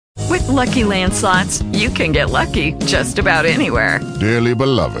Lucky Land Slots, you can get lucky just about anywhere. Dearly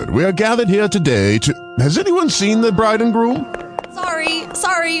beloved, we are gathered here today to... Has anyone seen the bride and groom?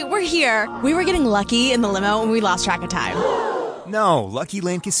 Sorry, we're here. We were getting lucky in the limo and we lost track of time. No, Lucky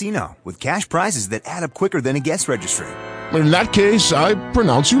Land Casino, with cash prizes that add up quicker than a guest registry. In that case, I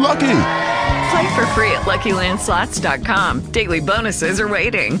pronounce you lucky. Play for free at LuckyLandSlots.com. Daily bonuses are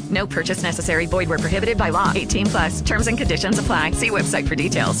waiting. No purchase necessary. Void where prohibited by law. 18 plus. Terms and conditions apply. See website for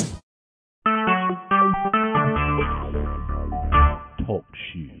details. Talk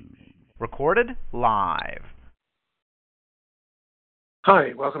shoes. Recorded live.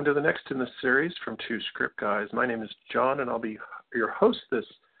 Hi, welcome to the next in this series from Two Script Guys. My name is John, and I'll be your host this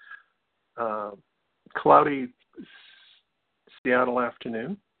cloudy Seattle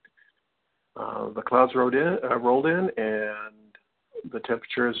afternoon. The clouds rolled in, and the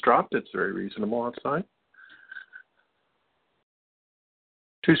temperature has dropped. It's very reasonable outside.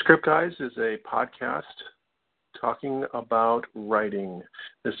 Two Script Guys is a podcast talking about writing.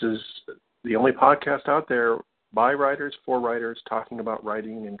 This is the only podcast out there by writers, for writers, talking about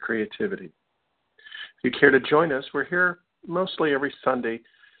writing and creativity. If you care to join us, we're here mostly every Sunday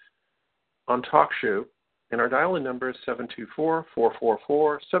on TalkShoe, and our dial-in number is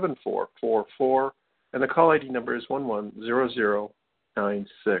 724-444-7444, and the call ID number is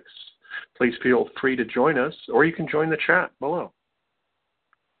 110096. Please feel free to join us, or you can join the chat below.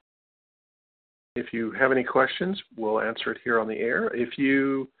 If you have any questions, we'll answer it here on the air. If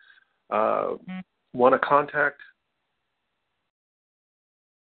you want to contact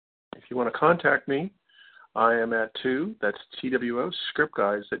me, I am at that's TWO,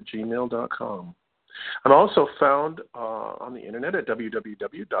 scriptguys@gmail.com. I'm also found on the internet at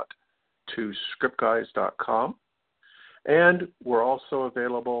www.twoscriptguys.com, and we're also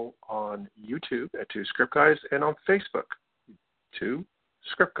available on YouTube at Two Script Guys and on Facebook, Two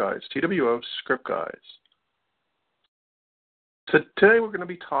Script Guys, TWO Script Guys. So today we're going to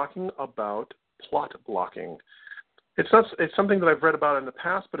be talking about plot blocking. It's something that I've read about in the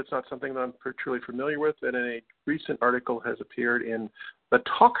past, but it's not something that I'm truly familiar with. And a recent article has appeared in The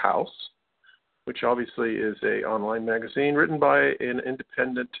Talk House, which obviously is an online magazine written by an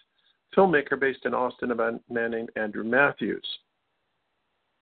independent filmmaker based in Austin, a man named Andrew Matthews.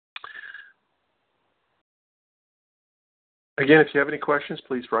 Again, if you have any questions,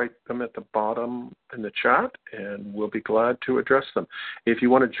 please write them at the bottom in the chat, and we'll be glad to address them. If you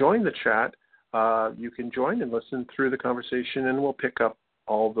want to join the chat, you can join and listen through the conversation, and we'll pick up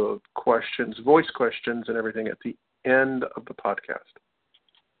all the questions, voice questions, and everything at the end of the podcast.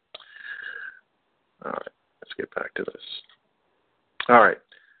 All right, let's get back to this. All right.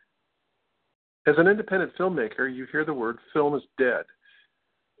 As an independent filmmaker, you hear the word film is dead.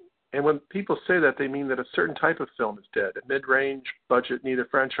 And when people say that, they mean that a certain type of film is dead. A mid-range, budget, neither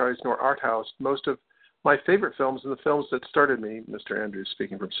franchise nor art house. Most of my favorite films and the films that started me, Mr. Andrews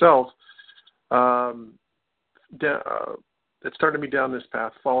speaking for himself, that started me down this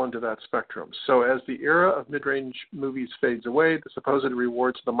path fall into that spectrum. So as the era of mid-range movies fades away, the supposed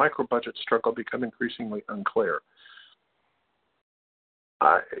rewards of the micro-budget struggle become increasingly unclear.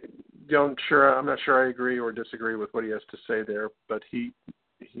 I'm not sure I agree or disagree with what he has to say there, but he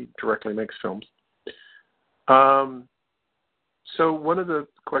directly makes films. So one of the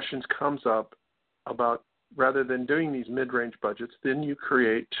questions comes up about, rather than doing these mid-range budgets, then you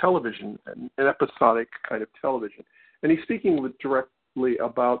create television, an episodic kind of television. And he's speaking directly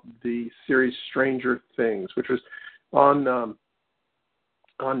about the series Stranger Things, which was on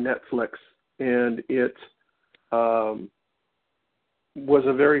Netflix, and it was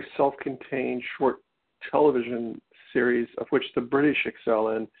a very self-contained short television series of which the British excel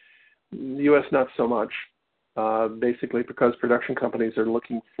in, the U.S. not so much, basically because production companies are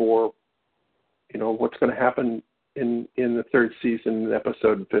looking for, what's going to happen in the third season,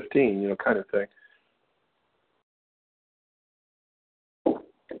 episode 15, kind of thing.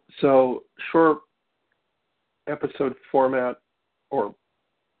 So short episode format or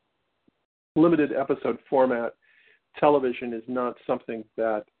limited episode format television is not something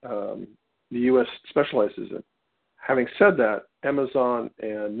that the U.S. specializes in. Having said that, Amazon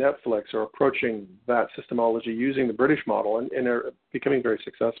and Netflix are approaching that systemology using the British model and are becoming very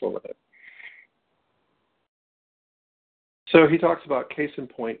successful with it. So he talks about case in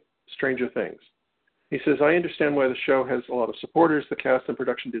point, Stranger Things. He says, I understand why the show has a lot of supporters. The cast and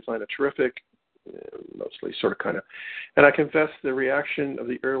production design are terrific, mostly sort of kind of. And I confess the reaction of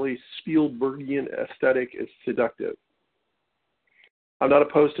the early Spielbergian aesthetic is seductive. I'm not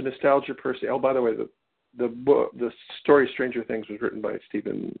opposed to nostalgia per se. Oh, by the way, the story Stranger Things was written by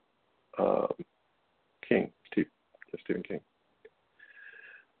Stephen King.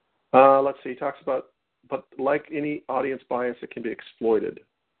 Let's see. He talks about, but like any audience bias, it can be exploited.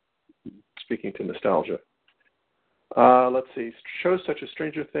 Speaking to nostalgia. Let's see. Shows such as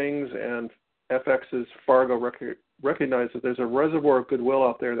Stranger Things and FX's Fargo recognize that there's a reservoir of goodwill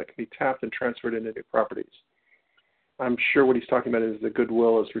out there that can be tapped and transferred into new properties. I'm sure what he's talking about is the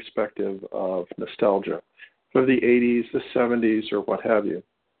goodwill is respective of nostalgia for the 80s, the 70s, or what have you.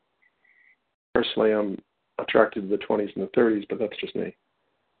 Personally, I'm attracted to the 20s and the 30s, but that's just me.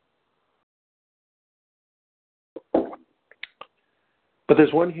 But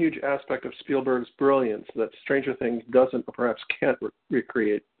there's one huge aspect of Spielberg's brilliance that Stranger Things doesn't or perhaps can't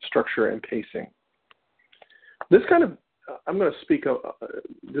recreate: structure and pacing. This kind of, I'm going to speak,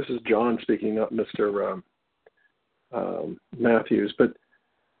 this is John speaking, not Mr. Matthews, but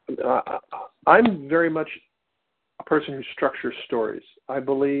I'm very much a person who structures stories. I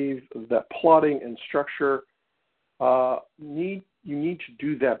believe that plotting and structure, you need to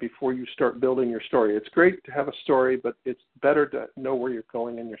do that before you start building your story. It's great to have a story, but it's better to know where you're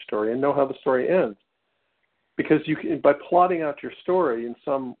going in your story and know how the story ends. Because you can, by plotting out your story in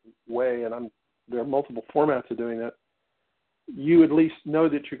some way, and there are multiple formats of doing that, you at least know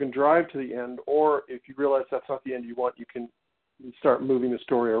that you can drive to the end, or if you realize that's not the end you want, you can start moving the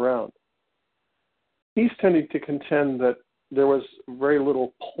story around. He's tending to contend that there was very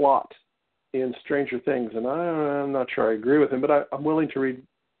little plot in Stranger Things, and I'm not sure I agree with him, but I'm willing to read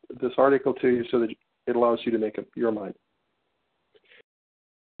this article to you so that it allows you to make up your mind.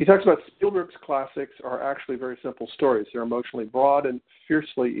 He talks about Spielberg's classics are actually very simple stories. They're emotionally broad and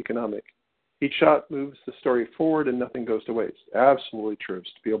fiercely economic. Each shot moves the story forward and nothing goes to waste. Absolutely true.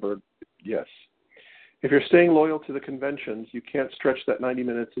 Spielberg, yes. If you're staying loyal to the conventions, you can't stretch that 90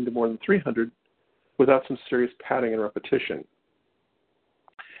 minutes into more than 300 without some serious padding and repetition.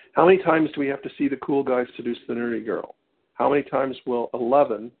 How many times do we have to see the cool guy seduce the nerdy girl? How many times will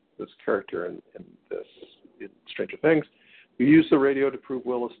Eleven, this character in Stranger Things, use the radio to prove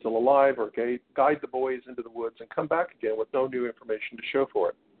Will is still alive, or guide the boys into the woods and come back again with no new information to show for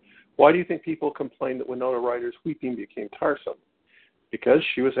it? Why do you think people complain that Winona Ryder's weeping became tiresome? Because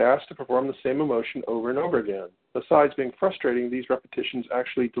she was asked to perform the same emotion over and over again. Besides being frustrating, these repetitions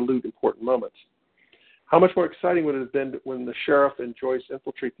actually dilute important moments. How much more exciting would it have been when the sheriff and Joyce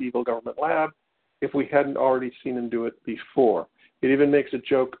infiltrate the evil government lab if we hadn't already seen him do it before? It even makes a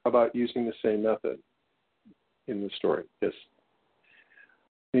joke about using the same method in the story. Yes.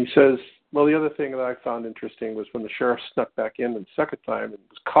 And he says, well, the other thing that I found interesting was when the sheriff snuck back in the second time and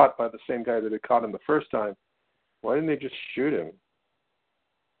was caught by the same guy that had caught him the first time. Why didn't they just shoot him?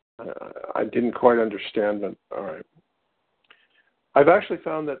 I didn't quite understand, but all right. I've actually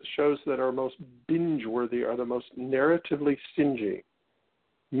found that shows that are most binge-worthy are the most narratively stingy,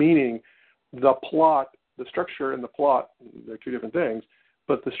 meaning the plot, the structure and the plot, they're two different things,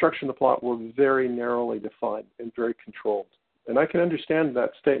 but the structure and the plot were very narrowly defined and very controlled. And I can understand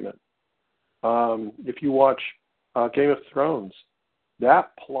that statement. If you watch Game of Thrones,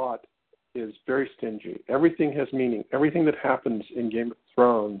 that plot is very stingy. Everything has meaning. Everything that happens in Game of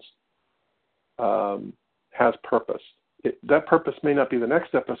Thrones has purpose. That purpose may not be the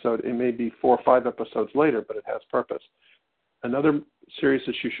next episode. It may be 4 or 5 episodes later, but it has purpose. Another series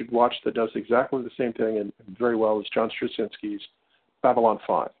that you should watch that does exactly the same thing and very well is John Straczynski's Babylon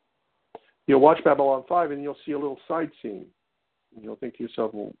 5. You'll watch Babylon 5 and you'll see a little side scene. And you'll think to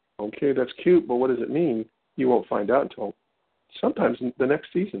yourself, well, okay, that's cute, but what does it mean? You won't find out until sometimes in the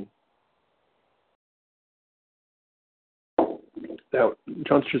next season. Now,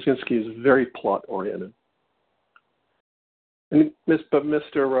 John Straczynski is very plot-oriented. But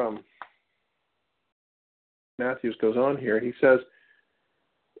Mr. Matthews goes on here. He says,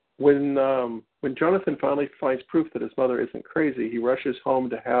 when Jonathan finally finds proof that his mother isn't crazy, he rushes home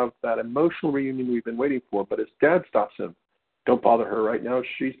to have that emotional reunion we've been waiting for, but his dad stops him. Don't bother her right now.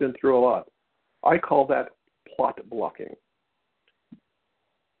 She's been through a lot. I call that plot blocking.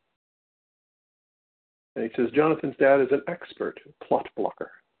 And he says, Jonathan's dad is an expert plot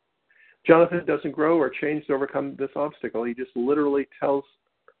blocker. Jonathan doesn't grow or change to overcome this obstacle. He just literally tells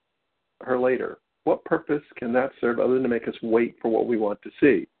her later. What purpose can that serve other than to make us wait for what we want to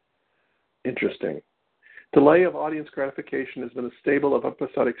see? Interesting. Delay of audience gratification has been a staple of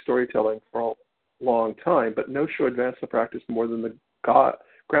episodic storytelling for a long time, but no show advanced the practice more than the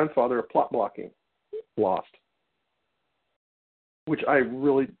grandfather of plot blocking, Lost, which I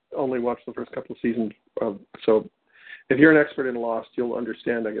really only watched the first couple of seasons of. So if you're an expert in Lost, you'll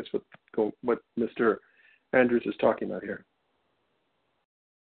understand, I guess, what Mr. Andrews is talking about here.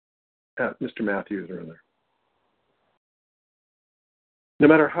 Mr. Matthews, rather. No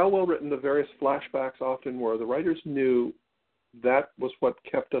matter how well written the various flashbacks often were, the writers knew that was what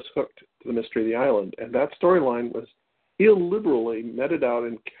kept us hooked to the mystery of the island. And that storyline was illiberally meted out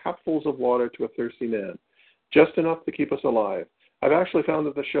in capfuls of water to a thirsty man, just enough to keep us alive. I've actually found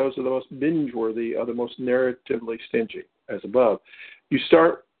that the shows are the most binge-worthy are the most narratively stingy, as above. You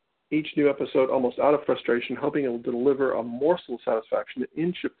start each new episode almost out of frustration, hoping it will deliver a morsel of satisfaction to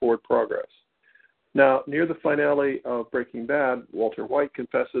inch it forward progress. Now, near the finale of Breaking Bad, Walter White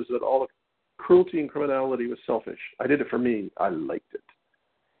confesses that all the cruelty and criminality was selfish. I did it for me. I liked it.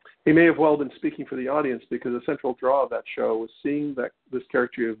 He may have well been speaking for the audience because the central draw of that show was seeing that this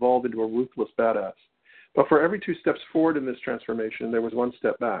character evolve into a ruthless badass. But for every 2 steps forward in this transformation, there was 1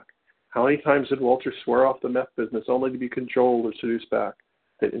 step back. How many times did Walter swear off the meth business only to be cajoled or seduced back?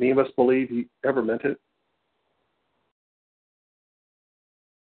 Did any of us believe he ever meant it?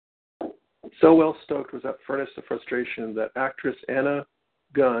 So well stoked was that furnace of frustration that actress Anna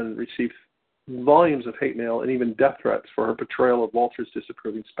Gunn received volumes of hate mail and even death threats for her portrayal of Walter's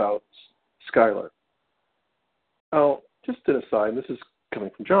disapproving spouse, Skylar. Oh, just an aside, this is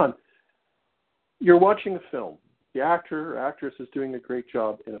coming from John. You're watching a film. The actor or actress is doing a great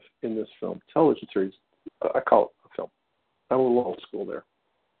job in this film, television series. I call it a film. I'm a little old school there.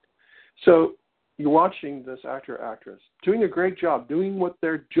 So you're watching this actor or actress doing a great job, doing what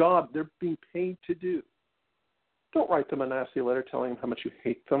their job they're being paid to do. Don't write them a nasty letter telling them how much you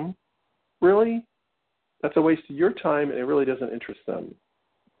hate them. Really? That's a waste of your time, and it really doesn't interest them.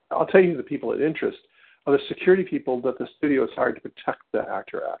 I'll tell you the people it interests are the security people that the studio has hired to protect the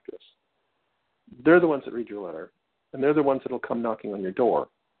actor or actress. They're the ones that read your letter, and they're the ones that will come knocking on your door.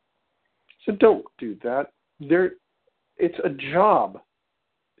 So don't do that. It's a job.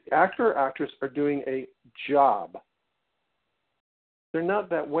 The actor or actress are doing a job. They're not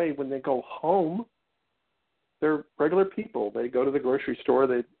that way when they go home. They're regular people. They go to the grocery store.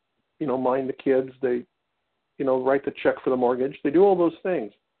 They, mind the kids. They, write the check for the mortgage. They do all those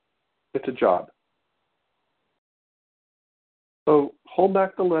things. It's a job. So hold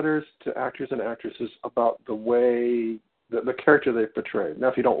back the letters to actors and actresses about the way, the character they've portrayed. Now,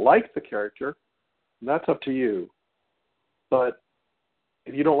 if you don't like the character, that's up to you. But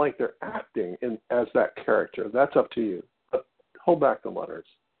if you don't like their acting as that character, that's up to you. But hold back the letters.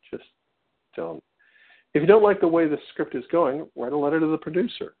 Just don't. If you don't like the way the script is going, write a letter to the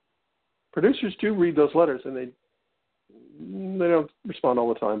producer. Producers do read those letters, and they don't respond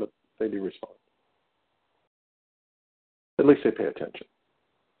all the time, but they do respond. At least they pay attention.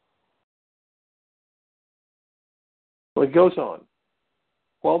 Well, it goes on.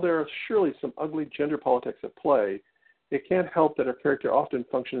 While there are surely some ugly gender politics at play, it can't help that our character often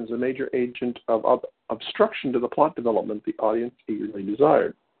functions as a major agent of obstruction to the plot development the audience eagerly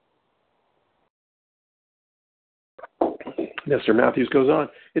desired. Mr. Matthews goes on.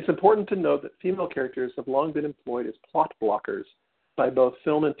 It's important to note that female characters have long been employed as plot blockers by both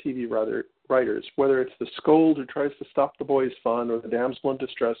film and TV writers, whether it's the scold who tries to stop the boy's fun or the damsel in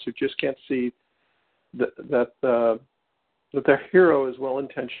distress who just can't see that their hero is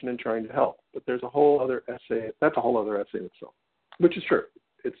well-intentioned and trying to help. But there's a whole other essay. That's a whole other essay in itself, which is true.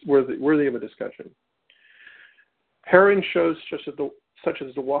 It's worthy of a discussion. Harrowing shows such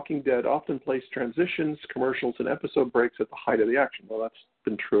as The Walking Dead often place transitions, commercials, and episode breaks at the height of the action. Well, that's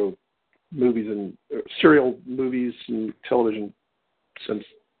been true of movies and serial movies and television since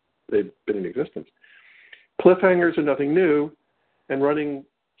they've been in existence. Cliffhangers are nothing new, and running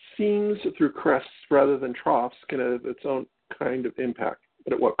scenes through crests rather than troughs can have its own kind of impact.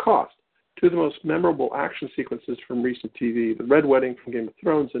 But at what cost? Two of the most memorable action sequences from recent TV, The Red Wedding from Game of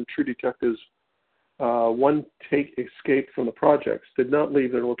Thrones and True Detective's one-take escape from the projects, did not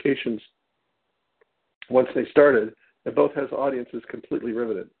leave their locations once they started, and both has audiences completely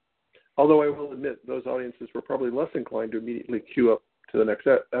riveted. Although I will admit those audiences were probably less inclined to immediately queue up to the next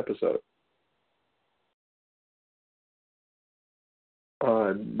episode.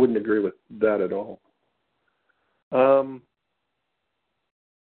 I wouldn't agree with that at all.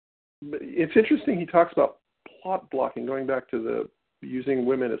 It's interesting he talks about plot blocking, going back to using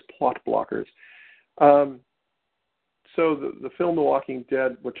women as plot blockers. So the film The Walking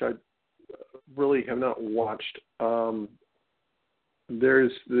Dead, which I really have not watched,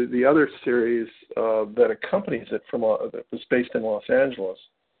 there's the other series that accompanies it that was based in Los Angeles.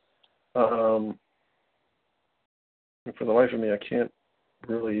 And for the life of me, I can't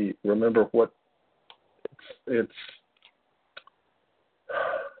really remember what it's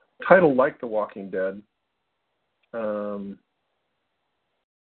titled, like The Walking Dead.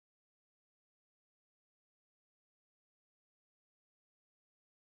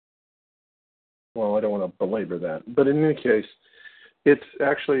 Well, I don't want to belabor that, but in any case, it's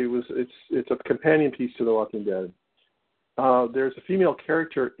a companion piece to The Walking Dead. there's a female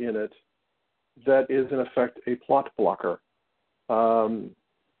character in it that is, in effect, a plot blocker.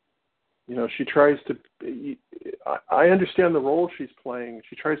 She tries to... I understand the role she's playing.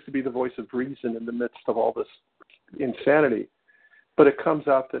 She tries to be the voice of reason in the midst of all this insanity. But it comes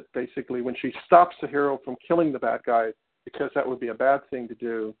out that basically when she stops the hero from killing the bad guy, because that would be a bad thing to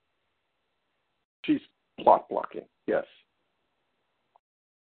do, she's plot blocking, yes.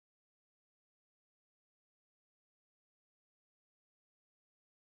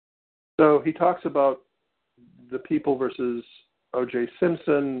 So he talks about the People versus O.J.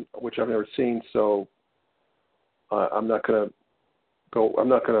 Simpson, which I've never seen, so I'm not going to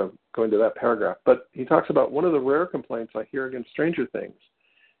go into that paragraph. But he talks about one of the rare complaints I hear against Stranger Things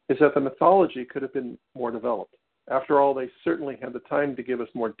is that the mythology could have been more developed. After all, they certainly had the time to give us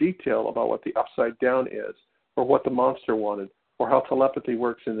more detail about what the Upside Down is, or what the monster wanted, or how telepathy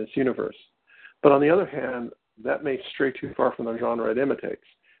works in this universe. But on the other hand, that may stray too far from the genre it imitates.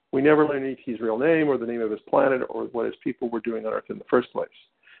 We never learn E.T.'s real name, or the name of his planet, or what his people were doing on Earth in the first place.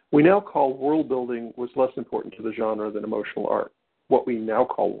 We now call world building was less important to the genre than emotional art. What we now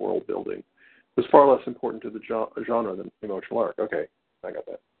call world building was far less important to the genre than emotional art. Okay, I got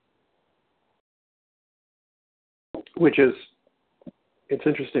that. Which is, it's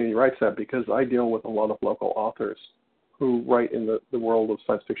interesting he writes that because I deal with a lot of local authors who write in the world of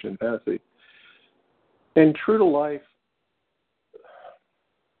science fiction and fantasy. And true to life,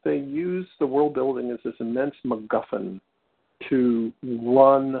 they use the world building as this immense MacGuffin to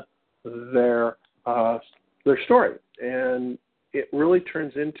run their story. And it really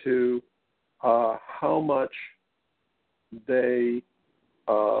turns into how much they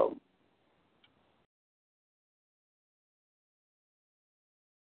how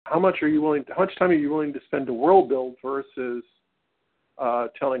much time are you willing to spend to world build versus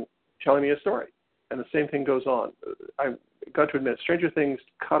telling me a story? And the same thing goes on. I got to admit, Stranger Things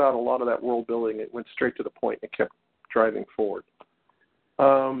cut out a lot of that world building. It went straight to the point and kept driving forward.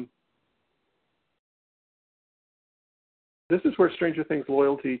 This is where Stranger Things'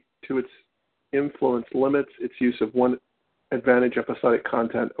 loyalty to its influence limits its use of one advantage episodic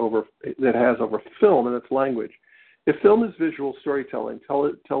content that has over film and its language. If film is visual storytelling,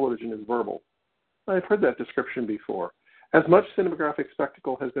 television is verbal. I've heard that description before. As much cinematographic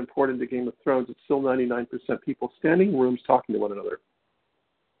spectacle has been poured into Game of Thrones, it's still 99% people standing in rooms talking to one another.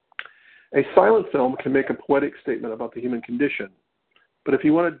 A silent film can make a poetic statement about the human condition, but if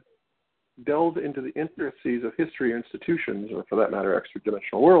you want to delve into the intricacies of history or institutions, or for that matter,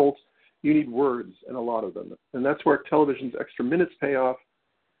 extra-dimensional worlds, you need words, and a lot of them. And that's where television's extra minutes pay off.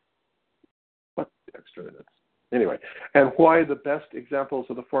 What extra minutes? Anyway, and why the best examples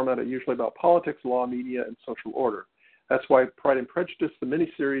of the format are usually about politics, law, media, and social order. That's why Pride and Prejudice, the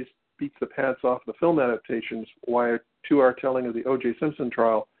miniseries, beats the pants off the film adaptations, why a 2-hour telling of the O.J. Simpson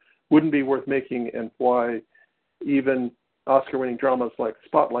trial wouldn't be worth making, and why even Oscar-winning dramas like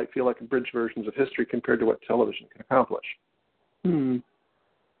Spotlight feel like abridged versions of history compared to what television can accomplish. I'm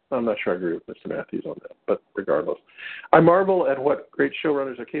not sure I agree with Mr. Matthews on that, but regardless. I marvel at what great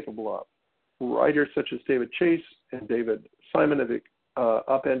showrunners are capable of. Writers such as David Chase and David Simon have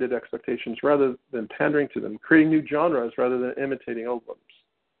upended expectations rather than pandering to them, creating new genres rather than imitating old ones.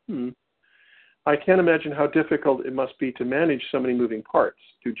 I can't imagine how difficult it must be to manage so many moving parts,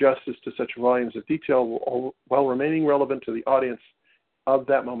 do justice to such volumes of detail while remaining relevant to the audience of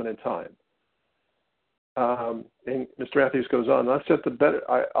that moment in time. And Mr. Matthews goes on, I've spent the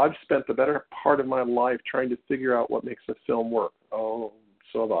better part of my life trying to figure out what makes a film work. Oh,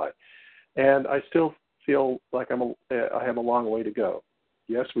 so have I. And I still feel like I have a long way to go.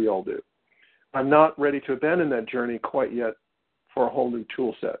 Yes, we all do. I'm not ready to abandon that journey quite yet for a whole new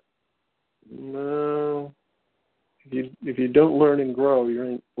tool set. No. If you don't learn and grow, you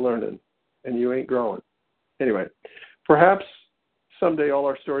ain't learning, and you ain't growing. Anyway, perhaps someday all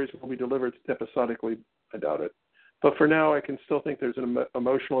our stories will be delivered episodically. I doubt it. But for now, I can still think there's an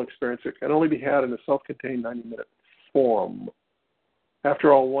emotional experience that can only be had in a self-contained 90-minute form.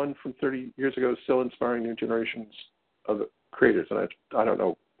 After all, one from 30 years ago is still inspiring new generations of creators, and I don't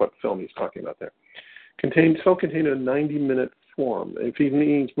know what film he's talking about there. Self-contained in a 90-minute form. If he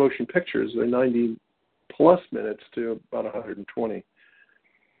means motion pictures, they're 90-plus minutes to about 120.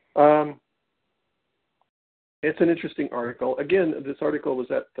 It's an interesting article. Again, this article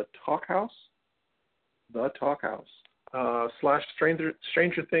was at the Talk House / Stranger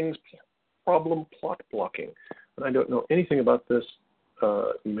Things Problem Plot Blocking. And I don't know anything about this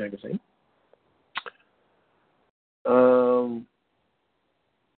magazine.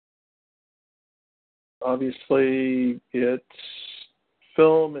 Obviously, it's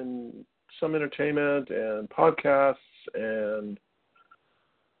film and some entertainment and podcasts and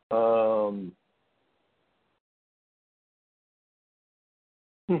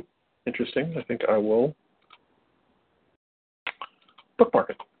interesting. I think I will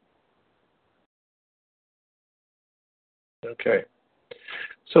bookmark it. Okay.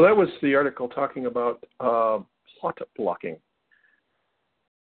 So that was the article talking about plot blocking.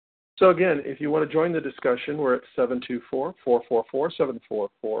 So again, if you want to join the discussion, we're at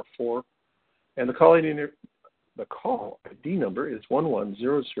 724-444-7444, and the call ID number is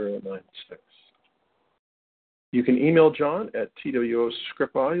 110096. You can email John at two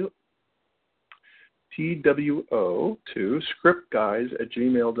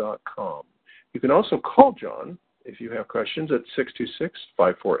scriptguys@gmail.com. You can also call John if you have questions at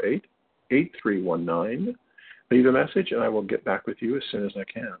 626-548-8319. Leave a message, and I will get back with you as soon as I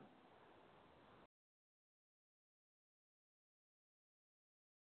can.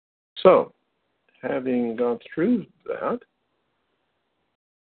 So, having gone through that,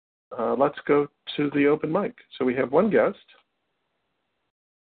 let's go to the open mic. So we have one guest.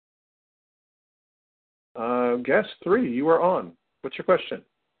 Guest 3, you are on. What's your question?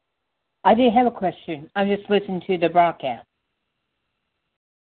 I didn't have a question. I'm just listening to the broadcast.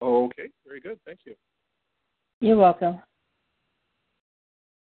 Okay, very good. Thank you. You're welcome.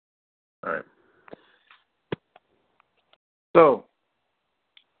 All right. So,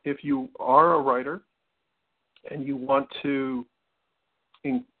 if you are a writer and you want to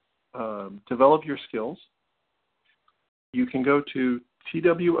develop your skills, you can go to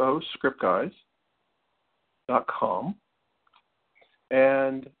twoscriptguys.com,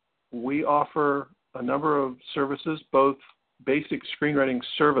 and we offer a number of services, both basic screenwriting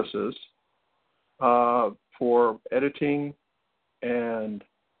services for editing and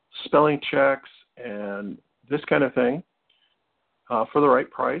spelling checks and this kind of thing for the right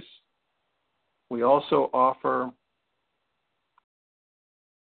price. We also offer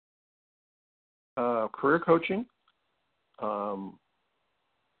career coaching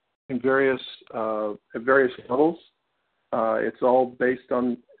in various at various levels. It's all based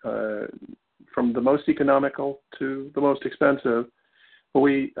on from the most economical to the most expensive. But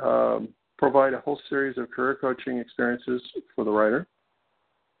we provide a whole series of career coaching experiences for the writer.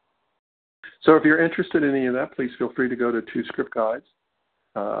 So if you're interested in any of that, please feel free to go to Two Script Guides,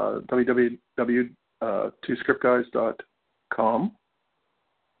 www.twoscriptguys.com,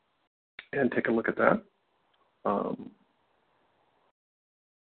 and take a look at that.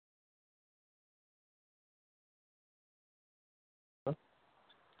 Let's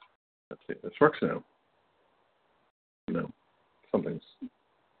see if this works now. No, something's...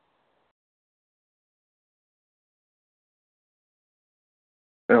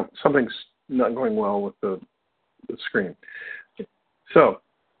 No, something's not going well with the screen. So,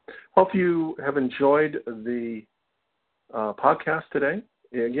 hope you have enjoyed the podcast today.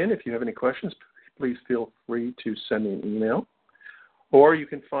 Again, if you have any questions, please feel free to send me an email. Or you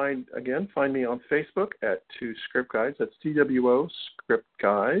can find me on Facebook at Two Script Guides. That's TWO Script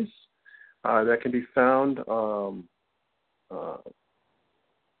Guys. That can be found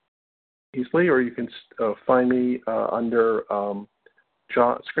easily, or you can find me under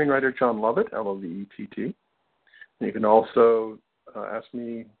screenwriter John Lovett, Lovett. And you can also ask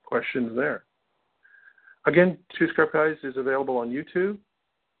me questions there. Again, Two Script Guys is available on YouTube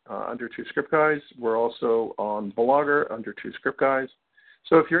under Two Script Guys. We're also on Blogger under Two Script Guys.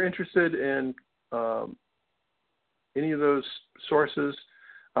 So if you're interested in any of those sources,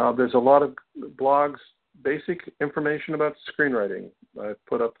 there's a lot of blogs, basic information about screenwriting I've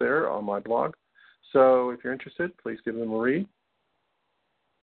put up there on my blog. So if you're interested, please give them a read.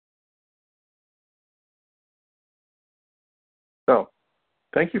 So,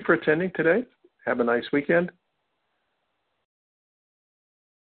 thank you for attending today. Have a nice weekend.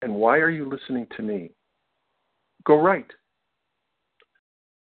 And why are you listening to me? Go write.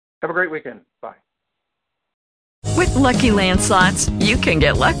 Have a great weekend. Bye. With Lucky Land Slots, you can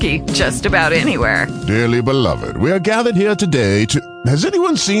get lucky just about anywhere. Dearly beloved, we are gathered here today to... Has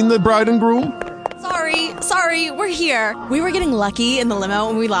anyone seen the bride and groom? Sorry, we're here. We were getting lucky in the limo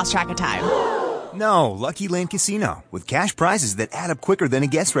and we lost track of time. No, Lucky Land Casino, with cash prizes that add up quicker than a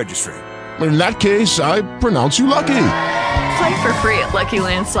guest registry. In that case, I pronounce you lucky. Play for free at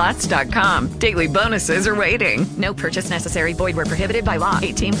LuckyLandSlots.com. Daily bonuses are waiting. No purchase necessary. Void where prohibited by law.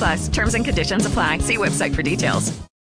 18+. Terms and conditions apply. See website for details.